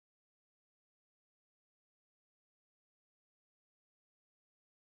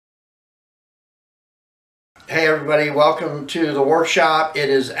Hey everybody, welcome to the workshop. It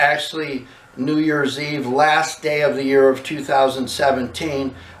is actually New Year's Eve, last day of the year of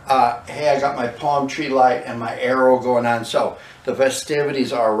 2017. Hey, I got my palm tree light and my arrow going on, so the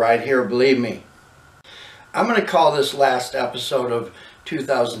festivities are right here, believe me. I'm going to call this last episode of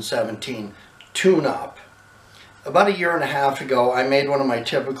 2017 Tune-Up. About a year and a half ago, I made one of my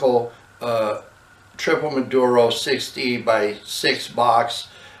typical triple Maduro 60 by 6 box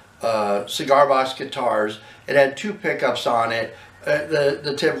cigar box guitars. It had 2 pickups on it,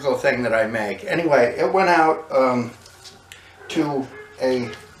 the typical thing that I make. Anyway, it went out to a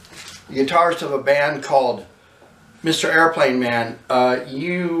guitarist of a band called Mr. Airplane Man.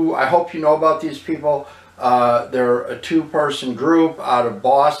 I hope you know about these people. They're a 2-person group out of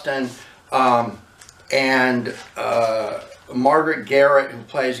Boston, and Margaret Garrett, who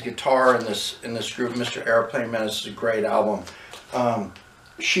plays guitar in this group, Mr. Airplane Man. This is a great album.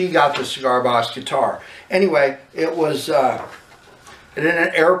 She got the cigar box guitar. Anyway, it was in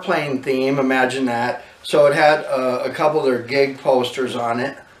an airplane theme, imagine that. So it had a couple of their gig posters on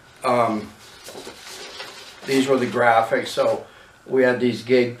it. These were the graphics, so we had these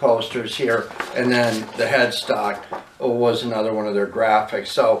gig posters here, and then the headstock was another one of their graphics.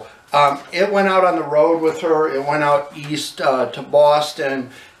 So it went out on the road with her. It went out east to Boston.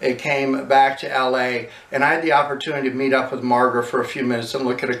 It came back to LA, and I had the opportunity to meet up with Margaret for a few minutes and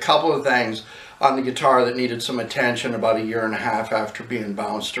look at a couple of things on the guitar that needed some attention about a year and a half after being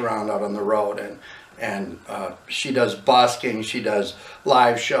bounced around out on the road. And she does busking, she does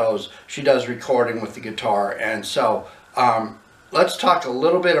live shows, she does recording with the guitar. And so let's talk a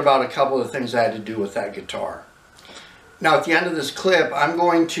little bit about a couple of things I had to do with that guitar. Now, at the end of this clip, I'm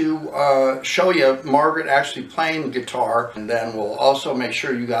going to show you Margaret actually playing the guitar, and then we'll also make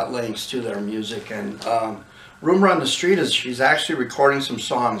sure you got links to their music. And rumor on the street is she's actually recording some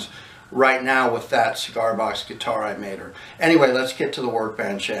songs right now with that cigar box guitar I made her. Anyway, let's get to the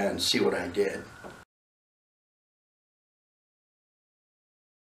workbench and see what I did.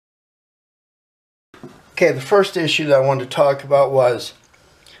 Okay, the first issue that I wanted to talk about was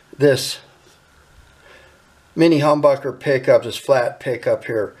this mini humbucker pickup, this flat pickup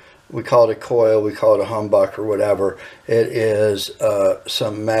here. We call it a coil, we call it a humbucker, whatever. It is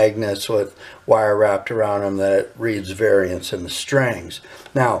some magnets with wire wrapped around them that reads variance in the strings.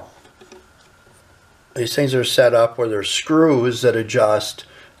 Now, these things are set up where there's screws that adjust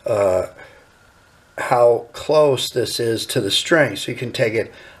how close this is to the string, so you can take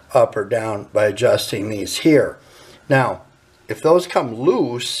it up or down by adjusting these here. Now, if those come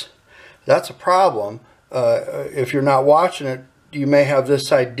loose, that's a problem. If you're not watching it, you may have this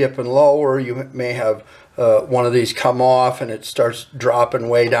side dipping low, or you may have one of these come off and it starts dropping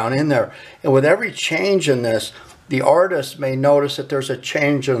way down in there. And with every change in this, the artist may notice that there's a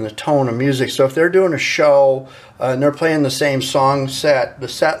change in the tone of music. So if they're doing a show and they're playing the same song set, the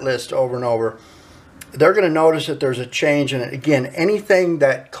set list over and over, they're going to notice that there's a change in it. Again, anything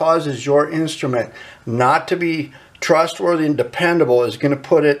that causes your instrument not to be trustworthy and dependable is going to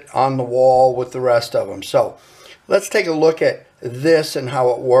put it on the wall with the rest of them. So let's take a look at this and how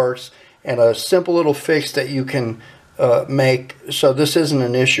it works, and a simple little fix that you can make so this isn't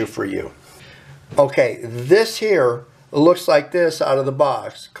an issue for you. Okay, this here looks like this out of the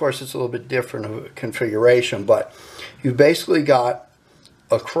box. Of course, it's a little bit different of a configuration, but you've basically got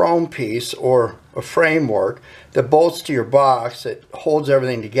a chrome piece or a framework that bolts to your box that holds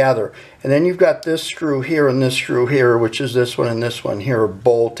everything together, and then you've got this screw here and this screw here, which is this one and this one here, a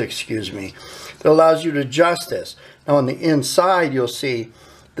bolt, excuse me, that allows you to adjust this. Now on the inside you'll see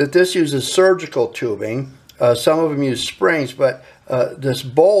that this uses surgical tubing. Some of them use springs, but this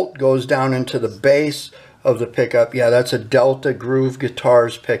bolt goes down into the base of the pickup. Yeah, that's a Delta Groove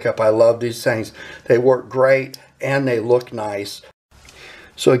Guitars pickup. I love these things. They work great and they look nice.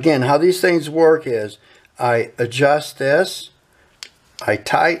 So again, how these things work is I adjust this, I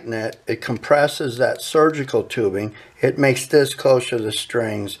tighten it, it compresses that surgical tubing, it makes this closer to the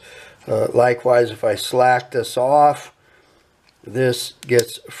strings. Likewise, if I slack this off, this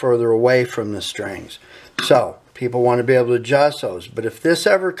gets further away from the strings. So people want to be able to adjust those. But if this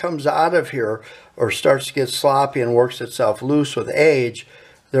ever comes out of here or starts to get sloppy and works itself loose with age,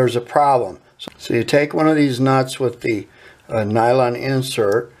 there's a problem. So you take one of these nuts with the nylon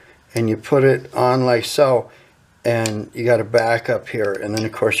insert and you put it on like so, and you got to back up here, and then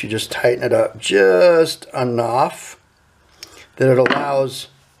of course you just tighten it up just enough that it allows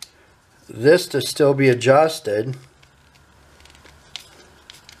this to still be adjusted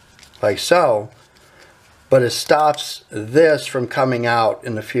like so, but it stops this from coming out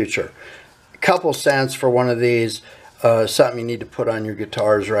in the future. A couple cents for one of these. something you need to put on your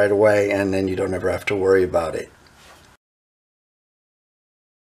guitars right away, and then you don't ever have to worry about it.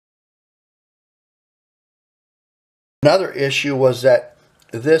 Another issue was that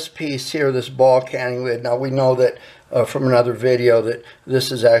this piece here, this ball canning lid, now we know that from another video that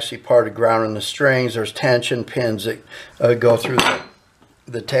this is actually part of grounding the strings. There's tension pins that go through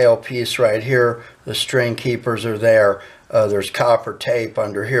the tail piece right here. The string keepers are there. There's copper tape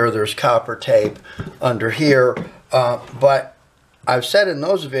under here. There's copper tape under here. But I've said in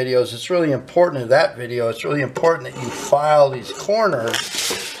those videos, it's really important in that video, it's really important that you file these corners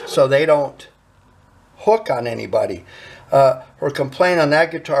so they don't hook on anybody. Her complaint on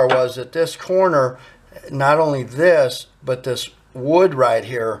that guitar was that this corner, not only this, but this wood right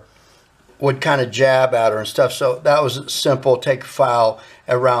here would kind of jab at her and stuff. So that was simple. Take a file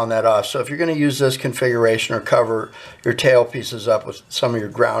and round that off. So if you're going to use this configuration or cover your tail pieces up with some of your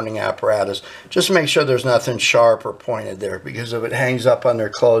grounding apparatus, just make sure there's nothing sharp or pointed there, because if it hangs up on their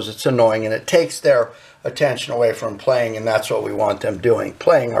clothes, it's annoying and it takes their attention away from playing, and that's what we want them doing,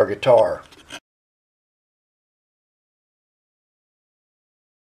 playing our guitar.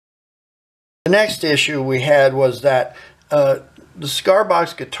 The next issue we had was that the cigar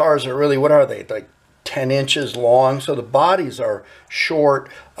box guitars are really, what are they, like 10 inches long? So the bodies are short,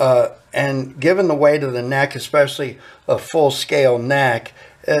 and given the weight of the neck, especially a full-scale neck,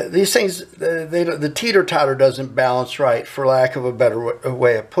 these things, the teeter-totter doesn't balance right, for lack of a better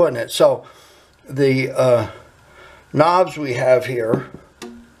way of putting it. So the knobs we have here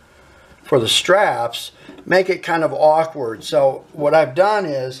for the straps make it kind of awkward. So what I've done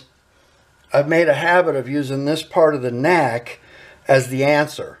is I've made a habit of using this part of the neck as the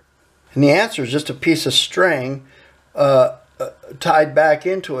answer. And the answer is just a piece of string tied back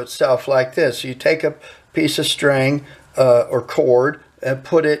into itself like this. So you take a piece of string or cord and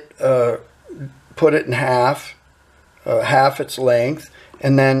put it in half its length,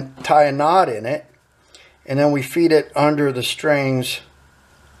 and then tie a knot in it, and then we feed it under the strings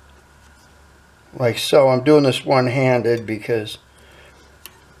like so. I'm doing this one-handed because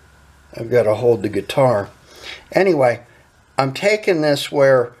I've got to hold the guitar. Anyway, I'm taking this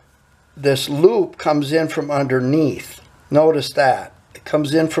where this loop comes in from underneath. Notice that. It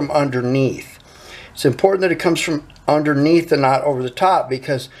comes in from underneath. It's important that it comes from underneath and not over the top,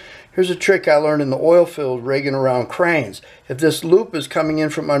 because here's a trick I learned in the oil field rigging around cranes. If this loop is coming in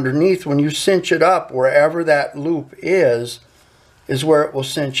from underneath, when you cinch it up, wherever that loop is where it will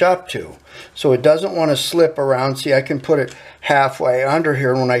cinch up to. So it doesn't want to slip around. See, I can put it halfway under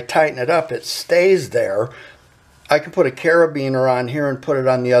here, and when I tighten it up, it stays there. I can put a carabiner on here and put it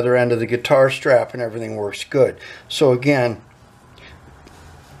on the other end of the guitar strap, and everything works good. So again,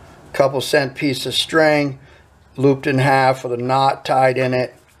 couple cent piece of string, looped in half with a knot tied in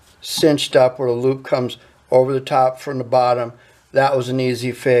it, cinched up where the loop comes over the top from the bottom. That was an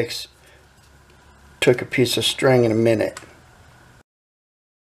easy fix. Took a piece of string in a minute.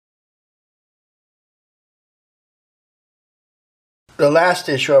 The last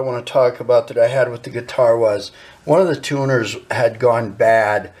issue I want to talk about that I had with the guitar was one of the tuners had gone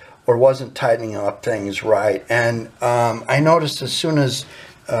bad or wasn't tightening up things right. And I noticed as soon as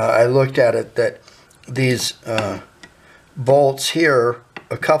I looked at it that these bolts here,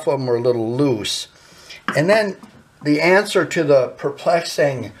 a couple of them were a little loose. And then the answer to the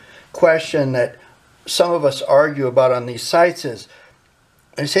perplexing question that some of us argue about on these sites is,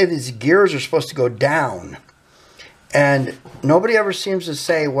 they say these gears are supposed to go down. And nobody ever seems to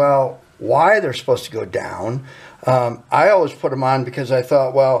say, well, why they're supposed to go down. I always put them on because I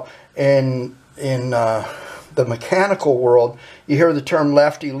thought, well, in the mechanical world, you hear the term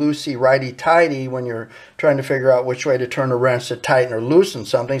lefty-loosey, righty-tighty when you're trying to figure out which way to turn a wrench to tighten or loosen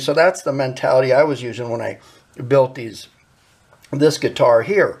something. So that's the mentality I was using when I built this guitar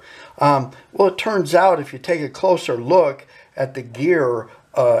here. Well, it turns out if you take a closer look at the gear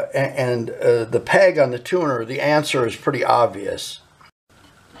and the peg on the tuner, the answer is pretty obvious.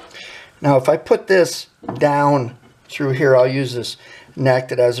 Now if I put this down through here, I'll use this neck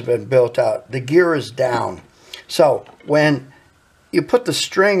that hasn't been built out. The gear is down. So when you put the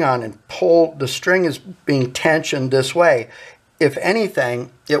string on and pull, the string is being tensioned this way. If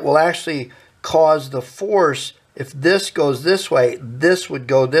anything, it will actually cause the force. If this goes this way, this would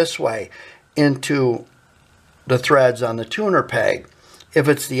go this way into the threads on the tuner peg. If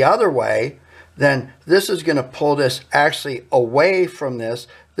it's the other way, then this is going to pull this actually away from this.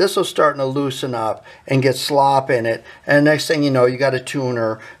 This will start to loosen up and get slop in it. And next thing you know, you got a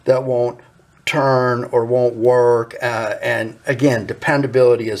tuner that won't turn or won't work. And again,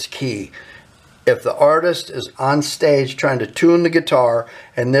 dependability is key. if the artist is on stage trying to tune the guitar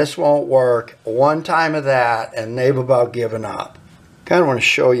and this won't work, one time of that and they've about given up. Kind of want to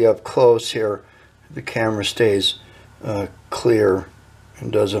show you up close here. The camera stays clear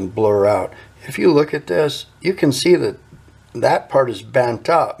and doesn't blur out. If you look at this, you can see that that part is bent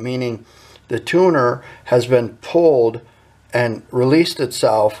up, meaning the tuner has been pulled and released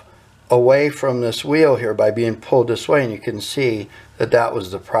itself away from this wheel here by being pulled this way, and you can see that that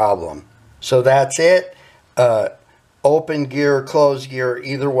was the problem. So that's it. Open gear, closed gear,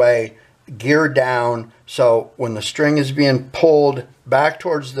 either way, gear down. So when the string is being pulled back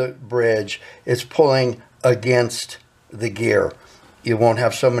towards the bridge, it's pulling against the gear. You won't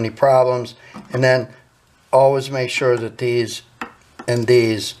have so many problems. And then always make sure that these and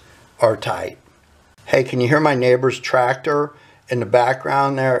these are tight. Hey, can you hear my neighbor's tractor in the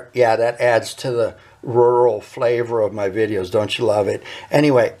background there? Yeah, that adds to the rural flavor of my videos. Don't you love it?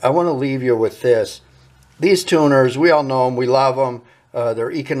 Anyway, I want to leave you with this. These tuners, we all know them, we love them.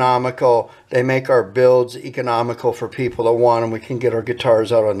 They're economical. They make our builds economical for people that want them. We can get our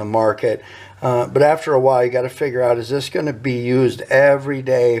guitars out on the market. But after a while, you got to figure out, is this going to be used every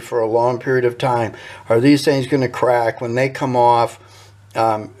day for a long period of time? Are these things going to crack when they come off?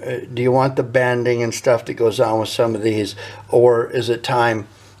 Do you want the bending and stuff that goes on with some of these? Or is it time,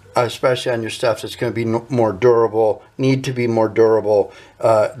 especially on your stuff that's going to be more durable, need to be more durable,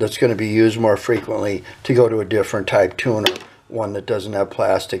 that's going to be used more frequently, to go to a different type tuner, one that doesn't have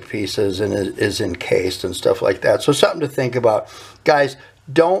plastic pieces and is encased and stuff like that? So something to think about. Guys,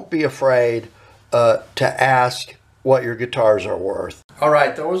 don't be afraid to ask what your guitars are worth. All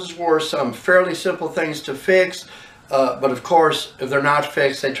right, those were some fairly simple things to fix. But of course, if they're not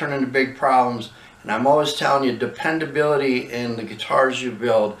fixed, they turn into big problems. And I'm always telling you, dependability in the guitars you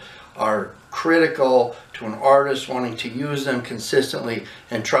build are critical to an artist wanting to use them consistently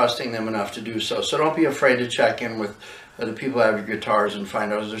and trusting them enough to do so. So don't be afraid to check in with the people who have your guitars and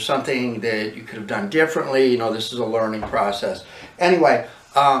find out, is there something that you could have done differently? You know, this is a learning process. Anyway,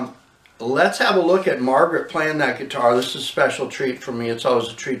 let's have a look at Margaret playing that guitar. This is a special treat for me. It's always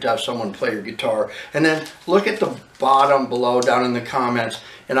a treat to have someone play your guitar. And then look at the bottom below down in the comments,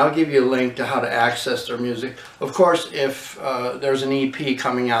 and I'll give you a link to how to access their music. Of course, if there's an EP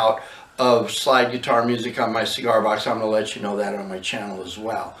coming out of slide guitar music on my cigar box, I'm going to let you know that on my channel as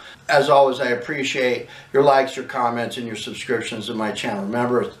well. As always, I appreciate your likes, your comments, and your subscriptions to my channel.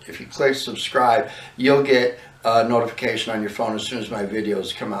 Remember, if you click subscribe, you'll get a notification on your phone as soon as my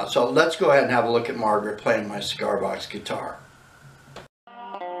videos come out. So let's go ahead and have a look at Margaret playing my cigar box guitar.